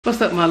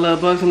What's up, my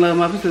love bugs and love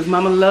muffins? This is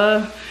Mama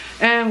Love,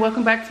 and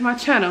welcome back to my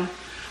channel.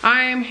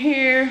 I am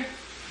here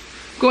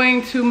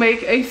going to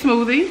make a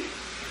smoothie,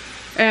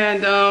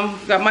 and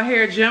got my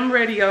hair gym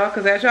ready, y'all,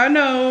 because as y'all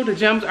know, the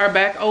gyms are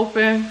back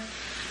open,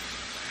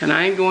 and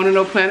I ain't going to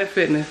no Planet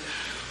Fitness.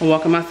 I'm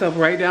walking myself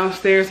right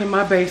downstairs in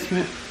my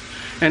basement,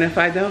 and if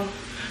I don't,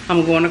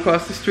 I'm going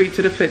across the street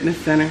to the fitness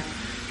center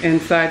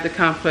inside the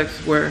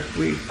complex where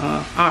we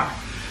are.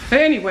 But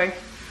anyway,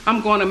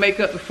 I'm going to make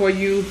up for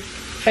you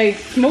a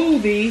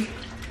smoothie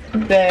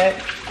that,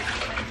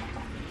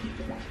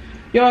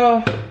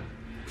 y'all,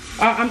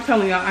 I'm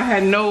telling y'all, I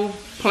had no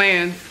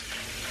plans.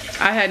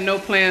 I had no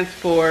plans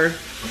for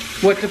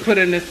what to put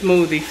in this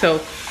smoothie.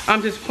 So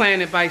I'm just playing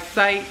it by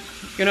sight,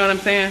 you know what I'm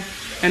saying?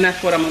 And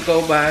that's what I'm gonna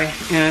go by.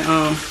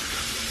 And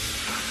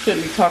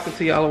shouldn't be talking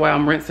to y'all while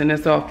I'm rinsing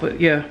this off,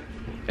 but yeah.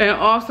 And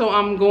also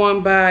I'm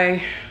going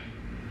by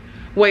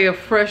way of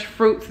fresh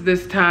fruits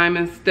this time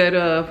instead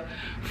of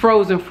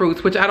frozen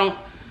fruits, which I don't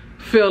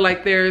feel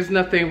like there's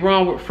nothing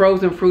wrong with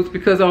frozen fruits,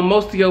 because on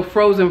most of your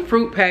frozen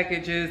fruit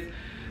packages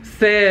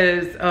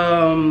says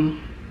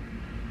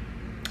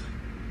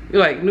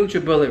like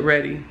NutriBullet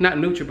ready, not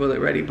NutriBullet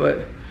ready,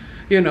 but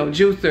you know,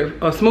 juicer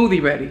or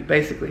smoothie ready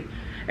basically.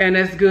 And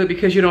that's good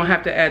because you don't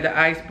have to add the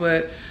ice.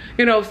 But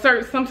you know,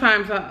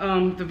 sometimes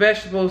the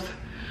vegetables,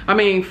 I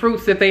mean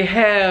fruits that they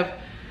have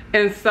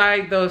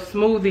inside those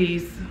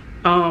smoothies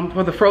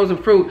for the frozen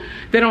fruit,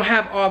 they don't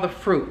have all the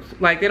fruits.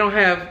 Like they don't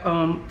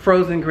have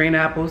frozen green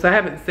apples. I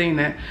haven't seen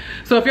that.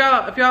 So if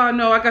y'all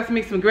know, I got to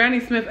make some Granny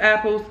Smith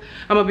apples.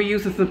 I'm gonna be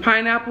using some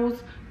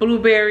pineapples,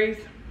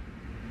 blueberries.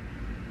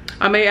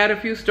 I may add a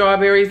few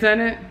strawberries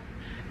in it,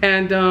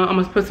 and I'm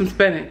gonna put some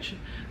spinach.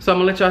 So I'm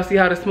gonna let y'all see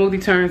how the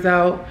smoothie turns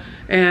out,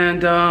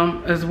 and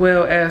as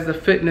well as the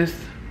fitness,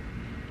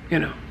 you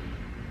know,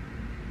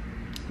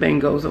 thing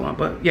goes on.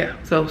 But yeah,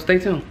 so stay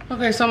tuned.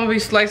 Okay, so I'm gonna be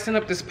slicing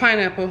up this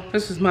pineapple.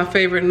 This is my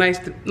favorite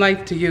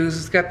knife to use.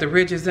 It's got the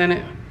ridges in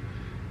it.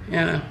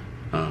 Yeah,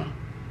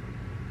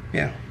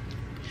 yeah.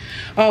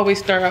 I always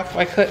start off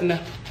by cutting the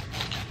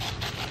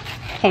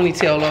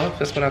ponytail off.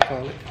 That's what I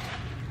call it.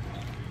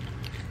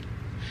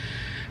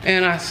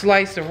 And I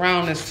slice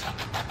around this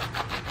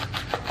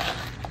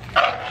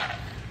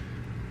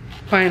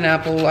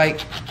pineapple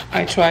like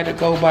I try to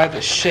go by the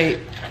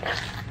shape.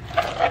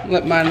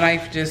 Let my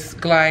knife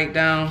just glide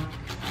down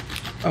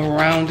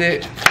around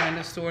it, kind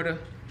of, sort of.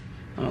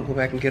 I'm gonna go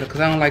back and get it because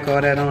I don't like all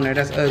that on there.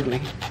 That's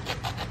ugly.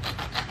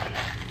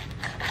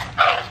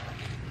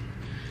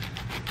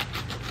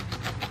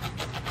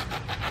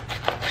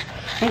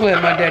 I'm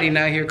glad my daddy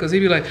not here, because he'd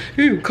be like,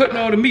 you cutting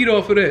all the meat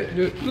off of that.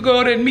 Look at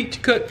all that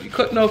meat you're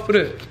cutting off of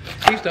that.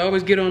 He used to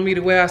always get on me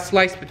the way I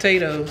slice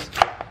potatoes.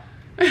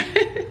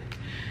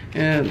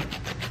 And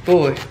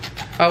boy,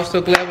 I was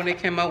so glad when they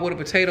came out with a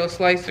potato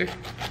slicer.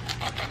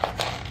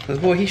 Because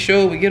boy, he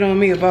sure would get on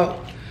me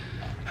about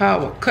how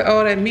I would cut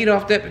all that meat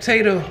off that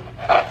potato.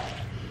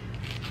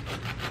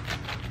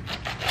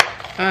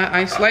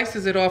 I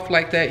slices it off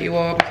like that, you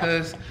all,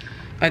 because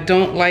I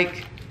don't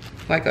like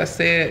I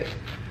said,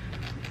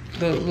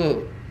 the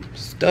little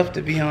stuff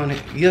to be on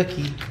it.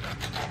 Yucky.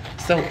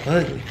 So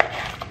ugly.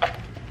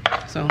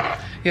 So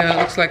yeah, it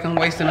looks like I'm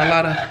wasting a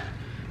lot of,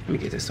 let me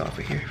get this off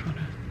of here.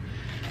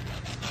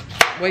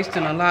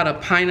 Wasting a lot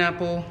of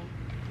pineapple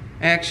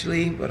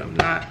actually, but I'm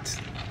not.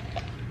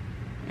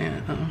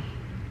 And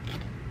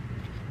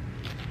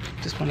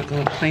just want to go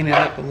and clean it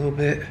up a little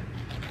bit.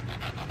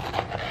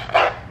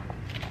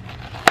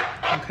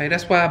 Okay,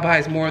 that's why I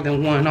buy more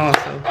than one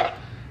also,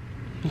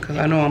 because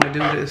I know I'm gonna do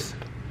this.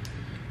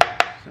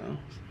 So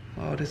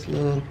all this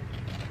little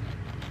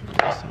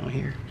what's on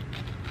here,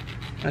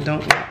 I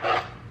don't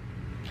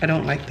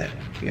like that.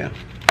 Yeah,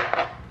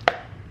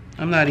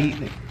 I'm not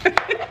eating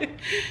it.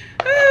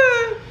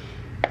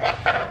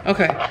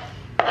 Okay,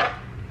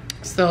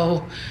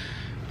 so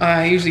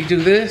I usually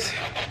do this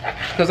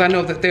because I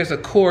know that there's a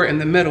core in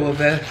the middle of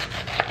that,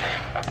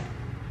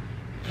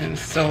 and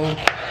so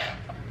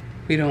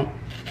we don't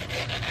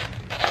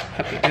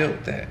have to deal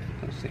with that.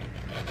 Let's see,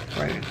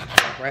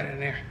 right in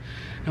there,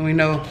 and we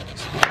know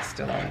it's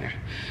still in there,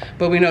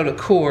 but we know the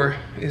core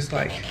is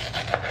like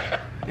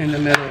in the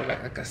middle.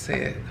 Like I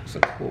said, it's a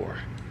core,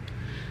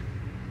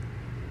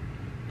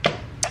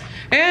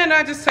 and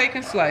I just take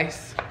and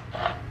slice.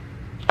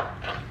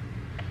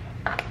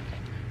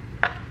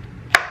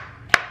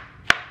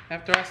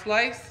 After I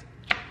slice,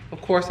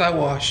 of course I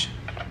wash.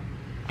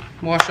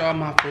 Wash all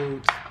my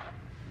foods.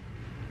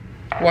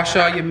 Wash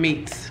all your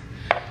meats.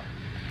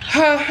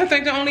 I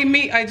think the only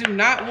meat I do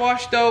not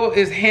wash though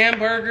is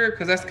hamburger,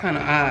 because that's kind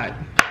of odd.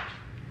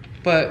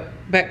 But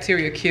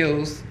bacteria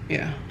kills,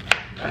 yeah,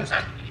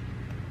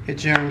 it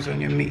germs on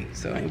your meat,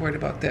 so I ain't worried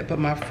about that. But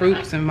my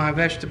fruits and my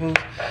vegetables,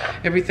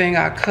 everything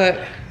I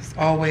cut is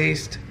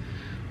always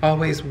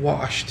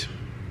washed.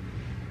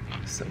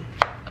 So.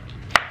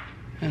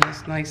 And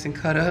it's nice and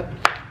cut up.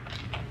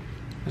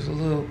 There's a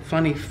little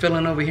funny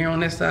filling over here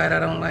on this side I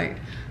don't like,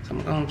 so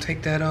I'm gonna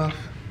take that off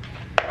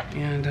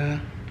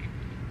and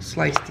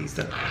slice these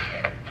up.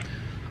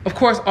 Of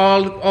course,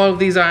 all of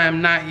these I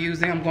am not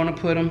using. I'm gonna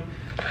put them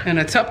in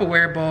a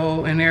Tupperware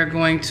bowl, and they're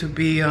going to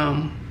be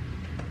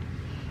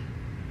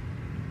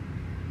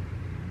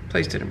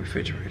placed in the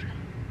refrigerator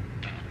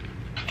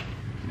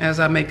as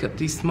I make up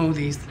these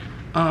smoothies.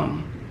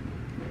 No,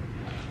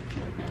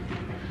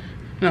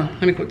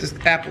 let me put this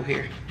apple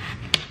here.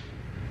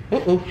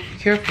 Uh-oh,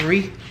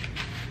 careful.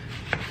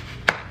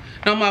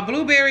 Now my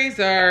blueberries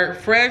are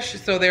fresh,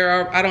 so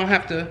I don't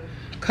have to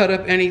cut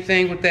up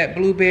anything with that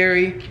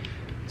blueberry.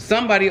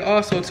 Somebody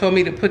also told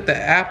me to put the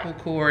apple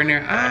core in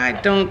there. I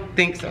don't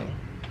think so.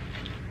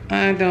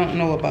 I don't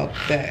know about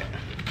that.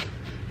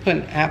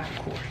 Putting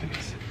apple core.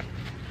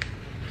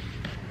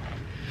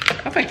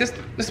 I think this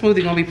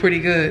smoothie gonna be pretty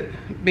good,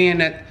 being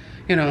that,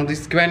 you know,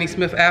 these Granny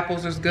Smith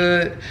apples is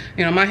good.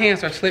 You know, my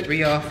hands are slippery,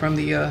 y'all, from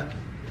the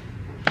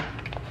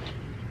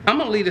I'm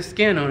gonna leave the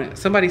skin on it.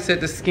 Somebody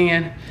said the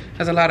skin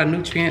has a lot of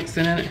nutrients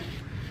in it,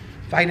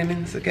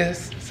 vitamins, I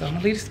guess. So I'm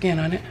gonna leave the skin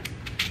on it.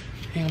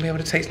 You ain't gonna be able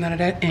to taste none of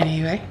that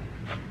anyway.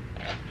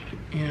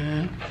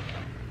 Yeah.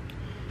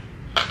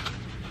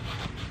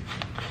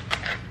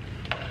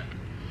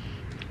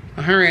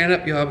 I'm hurrying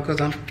up, y'all, because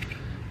I'm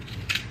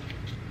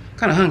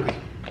kind of hungry.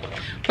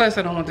 Plus,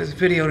 I don't want this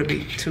video to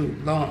be too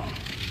long.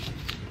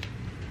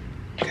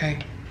 Okay,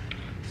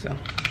 so.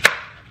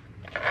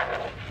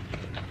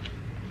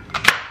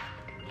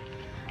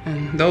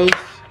 And those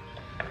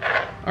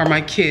are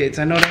my kids.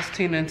 I know that's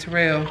Tina and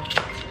Terrell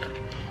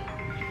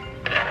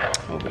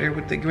over there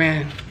with their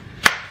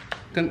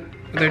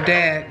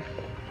dad.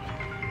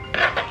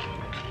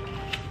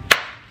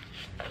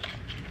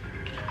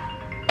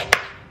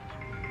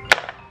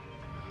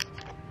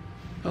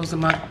 Those are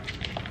my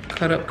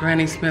cut up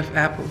Granny Smith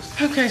apples.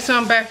 Okay, so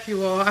I'm back,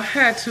 you all. I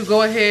had to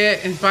go ahead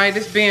and buy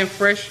this being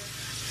fresh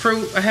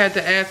fruit. I had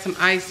to add some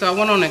ice, so I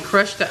went on and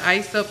crushed the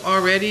ice up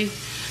already,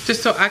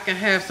 just so I can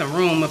have some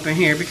room up in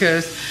here,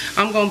 because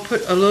I'm gonna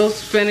put a little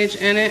spinach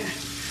in it.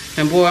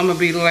 And boy, I'm gonna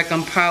be like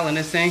I'm piling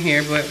this in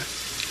here, but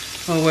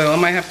oh well, I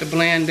might have to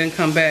blend and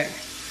come back.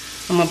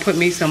 I'm gonna put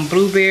me some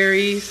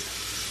blueberries.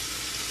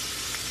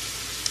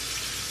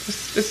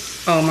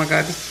 Oh my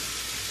God, this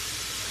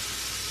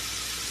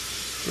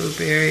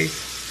blueberries,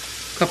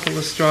 a couple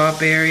of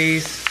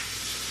strawberries.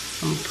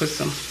 I'm gonna put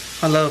some,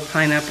 I love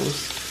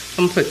pineapples.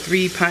 I'm gonna put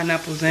 3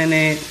 pineapples in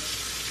it.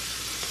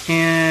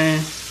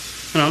 And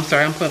no, I'm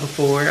sorry, I'm putting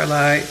 4, I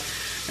lied.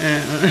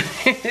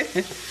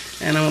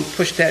 And I'm gonna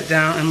push that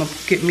down. I'm gonna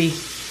get me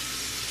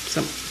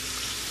some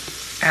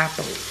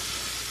apples.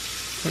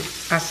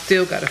 I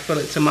still gotta fill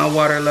it to my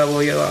water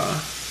level,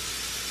 y'all.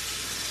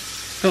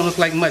 Don't look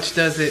like much,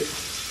 does it?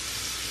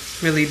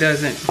 Really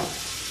doesn't.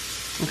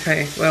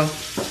 Okay, well,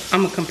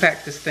 I'm gonna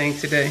compact this thing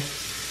today.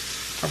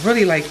 I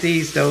really like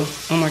these though.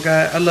 Oh my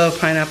God, I love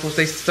pineapples,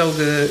 they so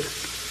good.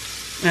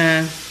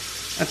 And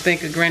I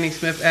think a Granny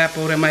Smith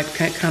apple, that might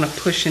kind of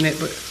pushing it,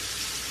 but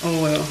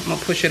oh well, I'm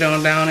gonna push it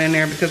on down in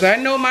there because I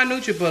know my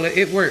NutriBullet,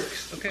 it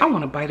works, okay? I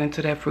wanna bite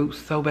into that fruit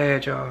so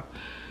bad, y'all.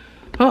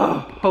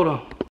 Oh, hold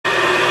on.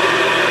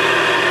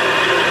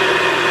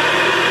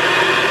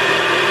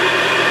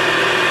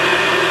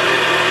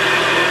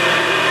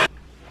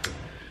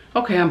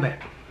 Okay, I'm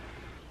back.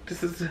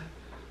 This is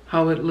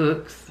how it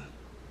looks.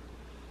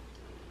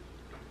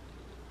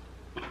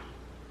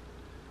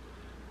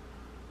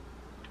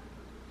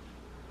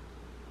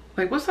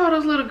 Like, what's all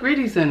those little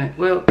gritties in it?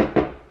 Well,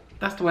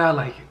 that's the way I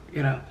like it,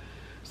 you know.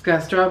 It's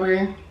got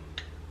strawberry.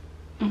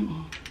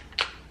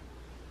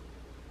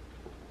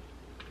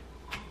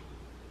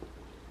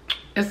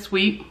 It's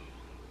sweet.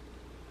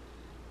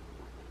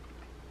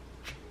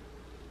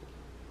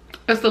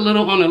 It's a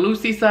little on the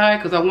loosey side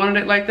because I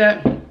wanted it like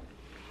that.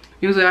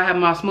 Usually I have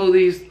my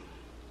smoothies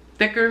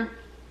thicker.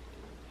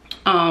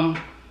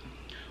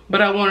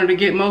 But I wanted to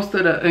get most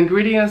of the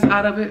ingredients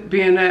out of it,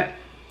 being that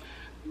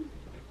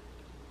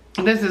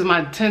this is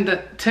my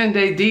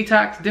 10-day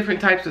detox, different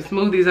types of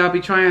smoothies I'll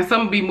be trying.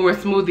 Some will be more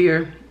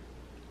smoothier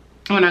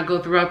when I go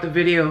throughout the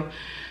video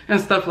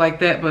and stuff like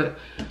that. But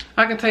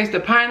I can taste the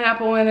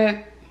pineapple in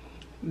it.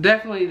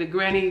 Definitely the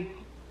Granny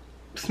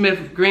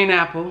Smith green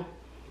apple.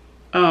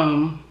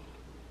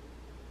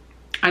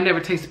 I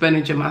never taste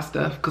spinach in my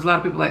stuff because a lot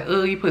of people are like,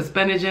 oh, you put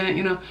spinach in it,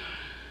 you know.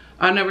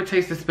 I never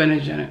tasted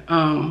spinach in it.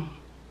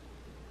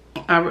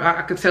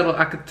 I could tell,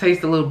 I could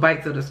taste the little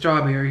bites of the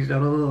strawberries,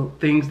 though, the little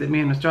things that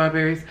made in the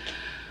strawberries.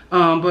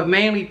 But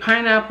mainly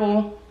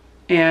pineapple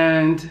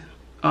and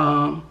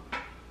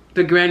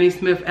the Granny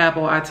Smith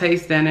apple I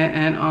taste in it.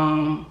 And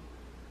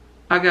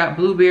I got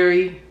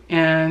blueberry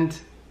and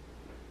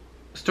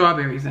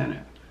strawberries in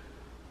it.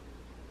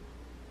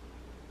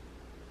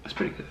 That's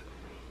pretty good.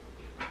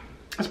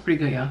 That's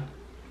pretty good,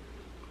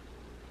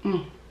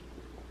 y'all.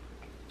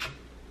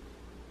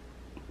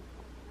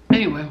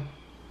 Anyway,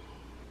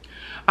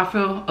 I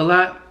feel a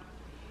lot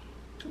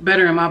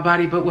better in my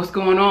body, but what's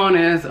going on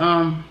is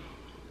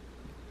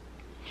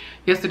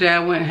yesterday I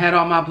went and had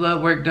all my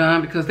blood work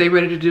done because they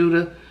ready to do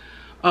the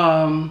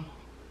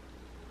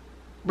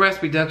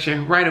breast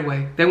reduction right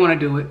away. They want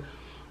to do it.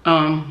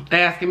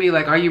 They asking me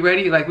like, are you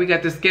ready? Like, we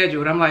got this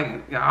scheduled. I'm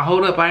like,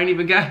 hold up, I ain't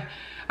even got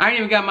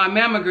my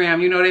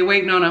mammogram. You know, they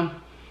waiting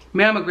on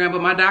mammogram,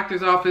 but my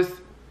doctor's office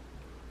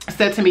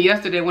said to me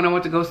yesterday when I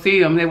went to go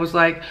see him, they was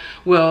like,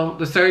 well,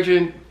 the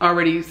surgeon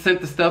already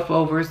sent the stuff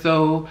over,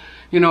 so,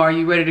 you know, are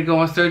you ready to go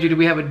on surgery? Do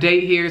we have a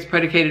date here? It's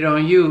predicated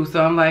on you.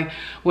 So I'm like,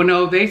 well,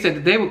 no, they said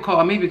that they would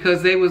call me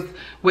because they was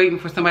waiting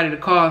for somebody to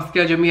call and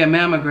schedule me a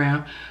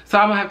mammogram. So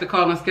I'm gonna have to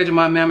call and schedule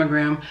my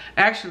mammogram.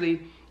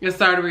 Actually,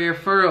 it's already a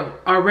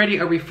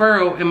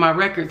referral in my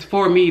records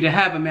for me to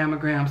have a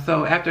mammogram.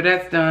 So after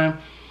that's done,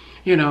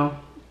 you know,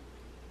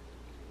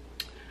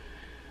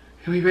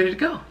 we ready to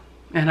go.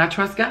 And I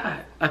trust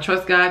God. I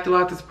trust God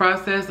throughout this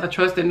process. I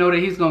trust and know that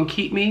he's going to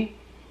keep me.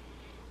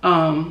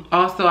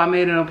 Also, I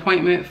made an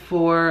appointment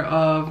for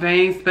a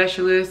vein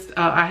specialist.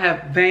 I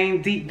have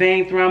deep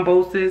vein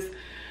thrombosis,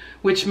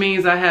 which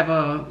means I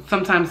have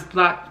sometimes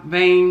blocked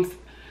veins.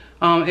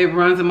 It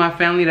runs in my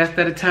family. That's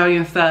that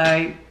Italian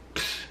side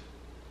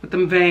with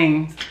them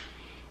veins.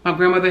 My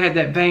grandmother had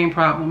that vein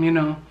problem, you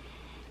know.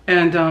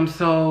 And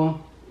so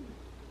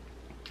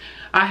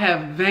I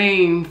have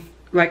veins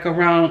like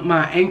around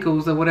my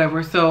ankles or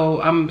whatever.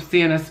 So I'm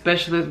seeing a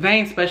specialist,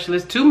 vein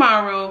specialist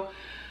tomorrow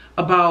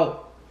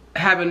about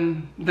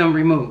having them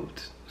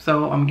removed.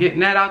 So I'm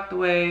getting that out the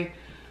way.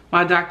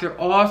 My doctor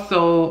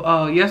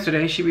also,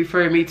 yesterday, she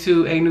referred me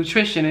to a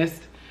nutritionist,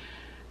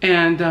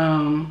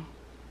 and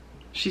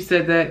she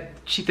said that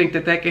she thinks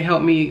that that can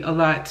help me a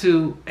lot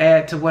to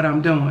add to what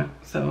I'm doing.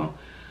 So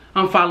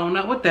I'm following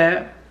up with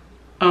that.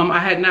 I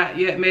had not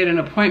yet made an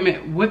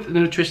appointment with the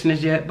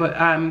nutritionist yet, but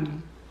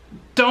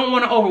don't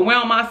want to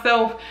overwhelm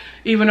myself,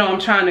 even though I'm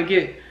trying to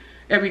get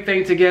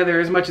everything together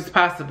as much as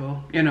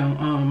possible, you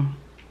know,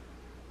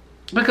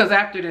 because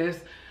after this,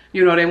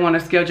 you know, they want to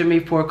schedule me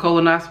for a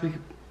colonoscopy,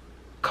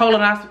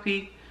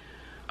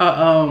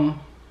 a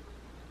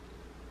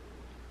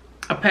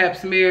pap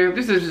smear.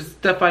 This is just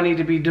stuff I need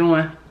to be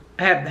doing,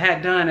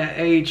 had done at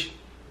age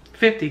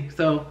 50.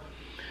 So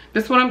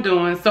this is what I'm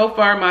doing. So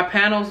far, my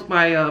panels,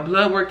 my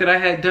blood work that I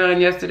had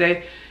done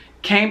yesterday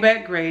came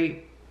back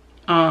great.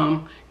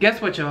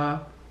 Guess what,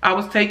 y'all? I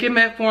was taking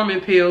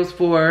metformin pills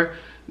for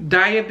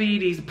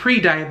diabetes,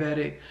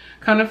 pre-diabetic.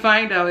 Come to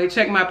find out, they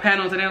checked my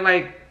panels and they're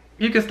like,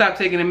 you can stop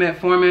taking the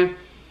metformin.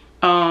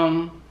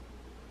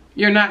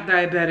 You're not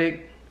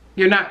diabetic.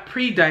 You're not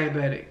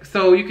pre-diabetic.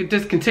 So you could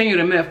discontinue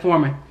the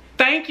metformin.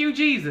 Thank you,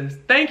 Jesus.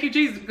 Thank you,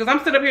 Jesus. Because I'm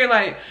sitting up here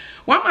like,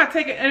 why am I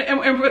taking,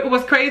 and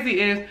what's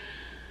crazy is,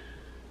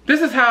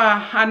 this is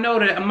how I know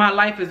that my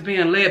life is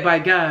being led by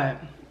God.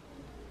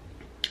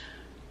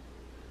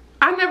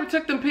 I never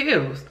took them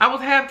pills. I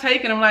was half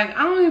taking them, like,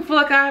 I don't even feel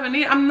like I have a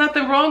need. I'm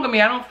nothing wrong with me.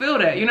 I don't feel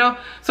that, you know?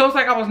 So it's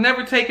like I was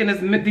never taking these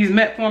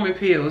metformin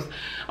pills.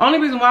 Only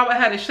reason why I would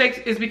have the shakes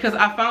is because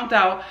I found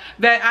out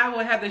that I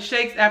would have the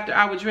shakes after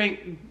I would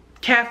drink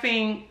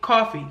caffeine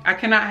coffee. I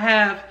cannot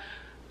have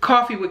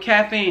coffee with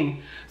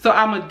caffeine. So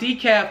I'm a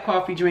decaf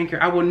coffee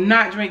drinker. I will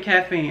not drink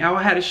caffeine. I will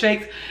have the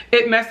shakes.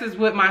 It messes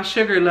with my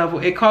sugar level.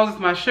 It causes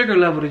my sugar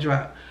level to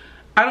drop.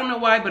 I don't know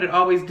why, but it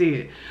always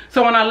did.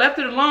 So when I left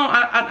it alone,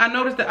 I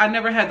noticed that I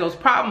never had those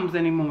problems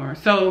anymore.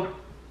 So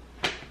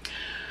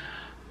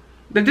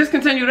they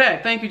discontinued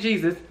that. Thank you,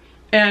 Jesus.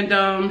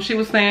 And she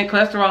was saying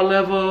cholesterol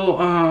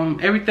level,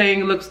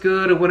 everything looks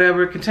good or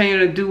whatever. Continue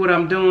to do what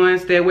I'm doing.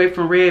 Stay away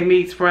from red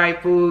meats, fried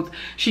foods.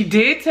 She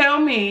did tell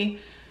me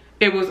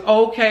it was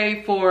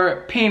okay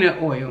for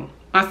peanut oil.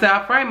 I said,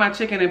 I fried my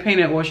chicken in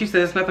peanut oil. She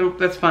said,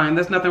 that's fine.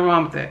 There's nothing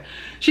wrong with that.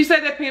 She said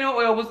that peanut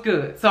oil was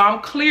good. So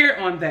I'm clear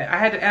on that. I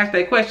had to ask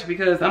that question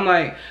because I'm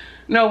like,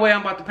 no way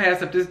I'm about to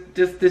pass up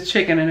this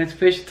chicken and this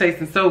fish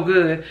tasting so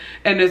good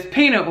and this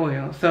peanut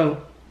oil.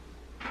 So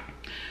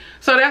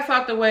that's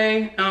out the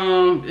way.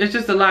 It's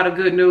just a lot of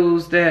good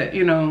news that,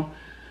 you know,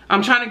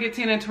 I'm trying to get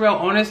Tina and Terrell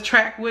on this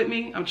track with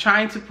me. I'm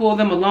trying to pull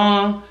them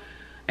along,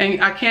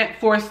 and I can't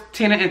force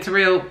Tina and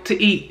Terrell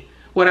to eat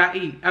what I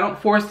eat. I don't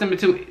force them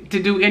to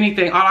do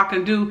anything. All I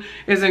can do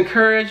is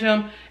encourage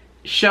them,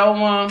 show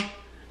them,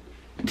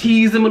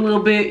 tease them a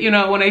little bit, you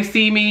know, when they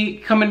see me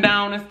coming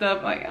down and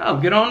stuff, like, oh,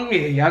 get on,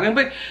 yeah, y'all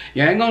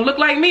ain't gonna look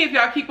like me if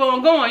y'all keep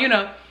on going, you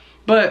know.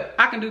 But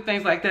I can do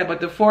things like that,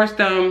 but to force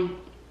them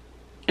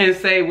and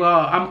say,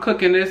 well, I'm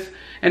cooking this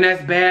and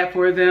that's bad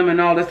for them and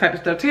all this type of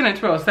stuff. Tina and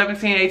Terrell,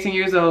 17, 18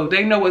 years old,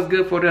 they know what's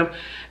good for them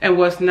and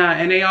what's not.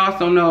 And they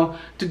also know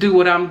to do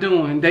what I'm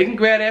doing. They can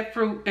grab that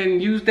fruit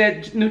and use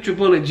that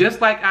NutriBullet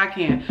just like I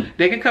can.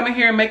 They can come in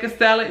here and make a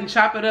salad and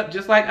chop it up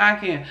just like I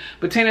can.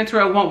 But Tina and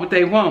Terrell want what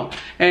they want.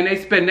 And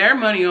they spend their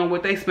money on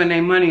what they spend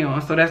their money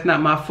on. So that's not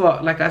my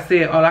fault. Like I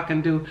said, all I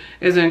can do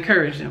is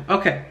encourage them.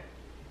 Okay.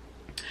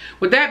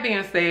 With that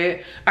being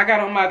said, I got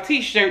on my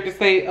t-shirt to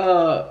say,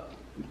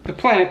 the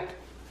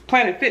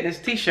Planet Fitness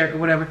t-shirt or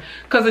whatever,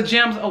 because the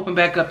gym's open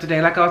back up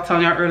today. Like I was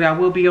telling y'all earlier, I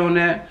will be on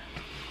that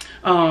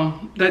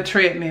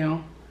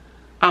treadmill.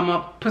 I'm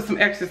gonna put some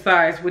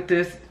exercise with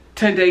this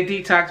 10-day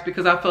detox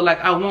because I feel like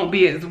I won't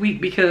be as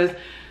weak because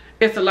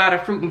it's a lot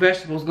of fruit and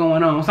vegetables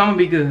going on. So I'm gonna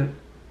be good.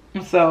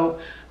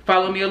 So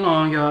follow me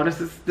along, y'all. This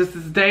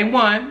is day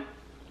 1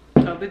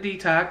 of the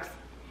detox.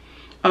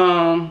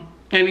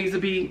 It needs to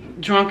be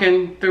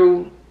drunken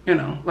through, you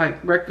know,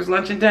 like breakfast,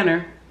 lunch, and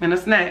dinner, and a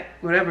snack,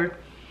 whatever.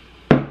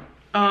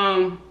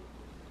 I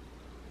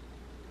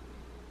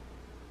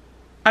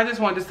just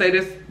wanted to say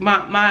this.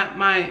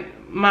 My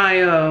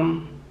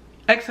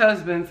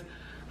ex-husband's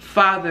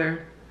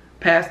father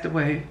passed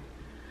away,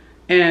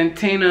 and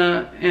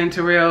Tina and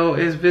Terrell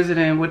is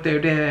visiting with their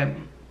dad.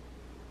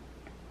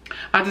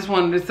 I just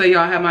wanted to say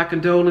y'all have my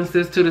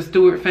condolences to the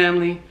Stewart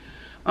family.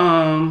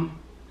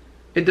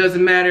 It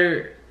doesn't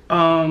matter,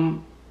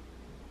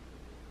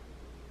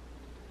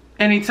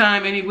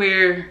 anytime,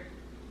 anywhere,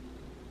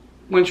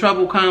 when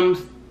trouble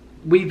comes,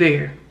 we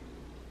there.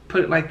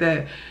 Put it like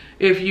that.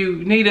 If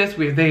you need us,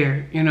 we're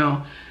there. You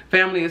know,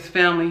 family is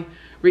family,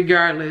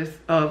 regardless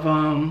of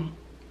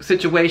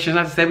situations.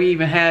 Like I said, we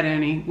even had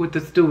any with the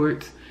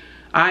Stewarts.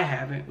 I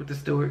haven't with the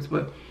Stewarts,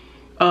 but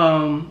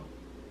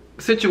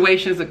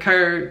situations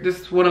occurred.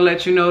 Just want to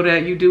let you know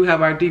that you do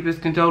have our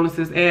deepest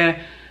condolences. And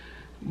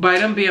by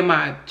them being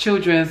my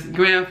children's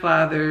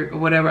grandfather or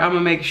whatever, I'm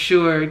gonna make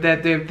sure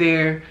that they're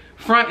there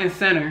front and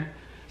center,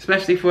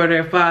 especially for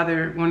their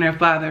father when their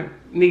father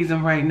needs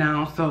them right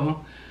now.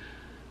 So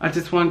I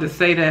just wanted to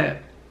say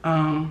that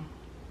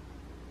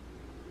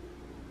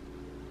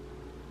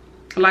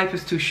life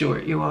is too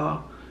short, you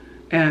all.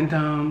 And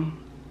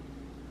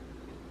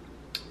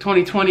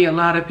 2020, a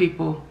lot of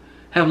people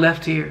have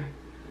left here.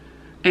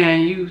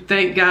 And you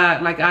thank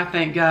God, like I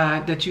thank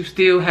God, that you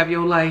still have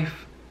your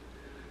life.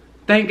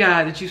 Thank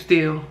God that you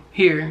still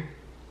here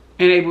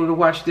and able to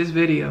watch this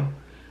video.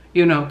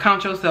 You know,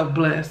 count yourself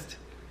blessed,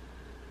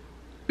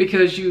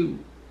 because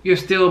you're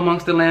still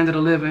amongst the land of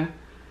the living,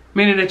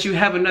 meaning that you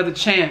have another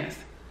chance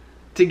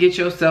to get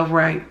yourself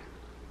right,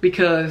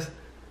 because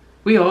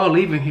we all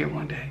leaving here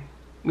one day.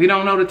 We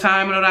don't know the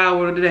time or the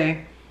hour of the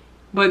day,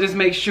 but just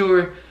make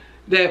sure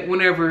that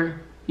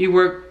whenever you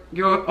work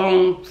your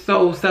own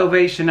soul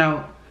salvation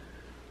out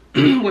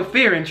with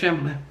fear and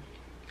trembling,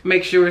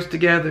 make sure it's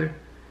together.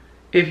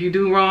 If you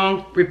do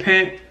wrong,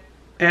 repent,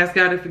 ask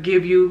God to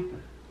forgive you,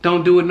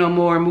 don't do it no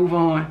more, and move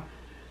on.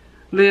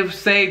 Live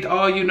saved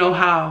all you know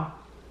how.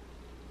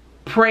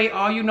 Pray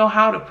all you know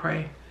how to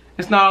pray.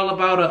 It's not all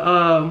about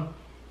a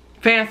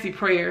fancy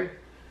prayer.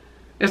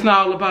 It's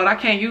not all about, I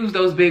can't use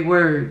those big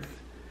words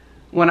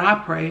when I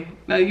pray.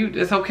 No,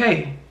 it's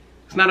okay.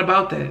 It's not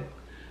about that.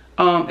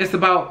 It's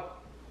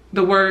about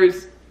the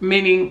words,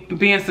 meaning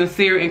being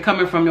sincere and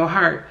coming from your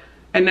heart.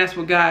 And that's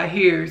what God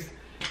hears.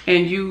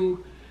 And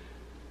you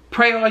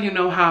pray all you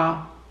know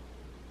how.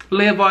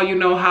 Live all you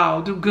know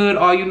how. Do good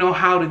all you know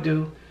how to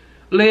do.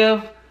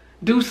 Live,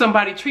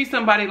 treat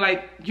somebody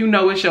like you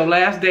know it's your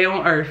last day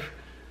on earth.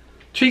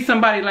 Treat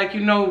somebody like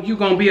you know you're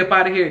going to be up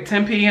out of here at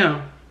 10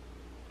 p.m.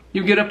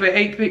 You get up at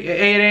 8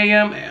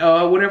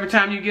 a.m. Whatever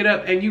time you get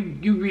up, and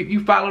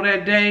you follow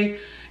that day.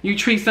 You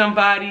treat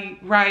somebody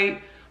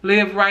right.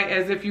 Live right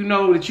as if you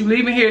know that you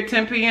leaving here at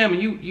 10 p.m.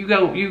 and you're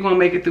going to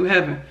make it through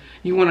heaven.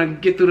 You want to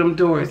get through them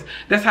doors.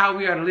 That's how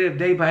we are to live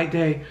day by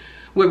day,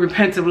 with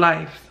repentant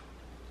lives.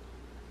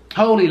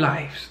 Holy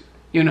lives,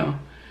 you know.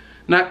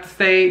 Not to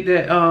say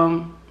that,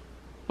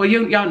 well,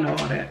 y'all know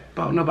all that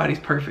about nobody's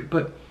perfect,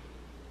 but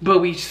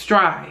we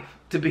strive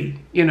to be,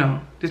 you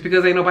know. Just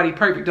because ain't nobody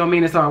perfect don't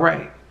mean it's all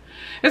right.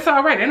 It's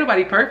all right. Ain't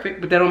nobody perfect,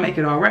 but that don't make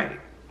it all right.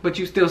 But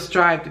you still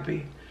strive to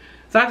be.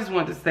 So I just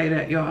wanted to say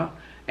that, y'all.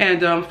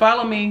 And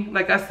follow me,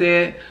 like I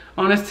said,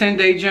 on this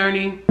 10-day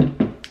journey.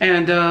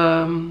 And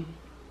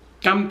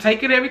I'm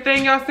taking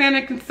everything y'all saying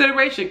in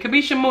consideration.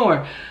 Kamisha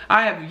Moore,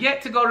 I have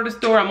yet to go to the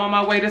store. I'm on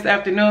my way this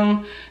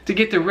afternoon to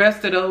get the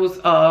rest of those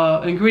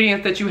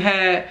ingredients that you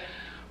had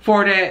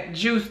for that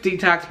juice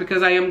detox,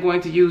 because I am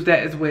going to use that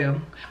as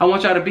well. I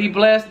want y'all to be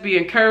blessed, be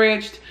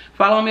encouraged.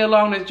 Follow me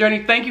along this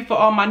journey. Thank you for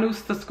all my new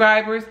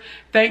subscribers.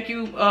 Thank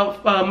you,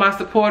 my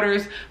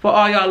supporters, for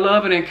all y'all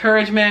love and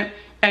encouragement,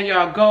 and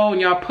y'all go and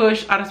y'all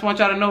push. I just want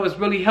y'all to know it's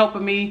really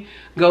helping me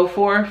go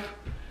forth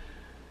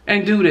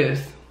and do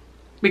this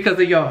because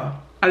of y'all.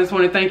 I just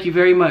want to thank you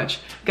very much.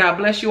 God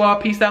bless you all.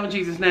 Peace out in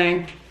Jesus'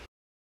 name.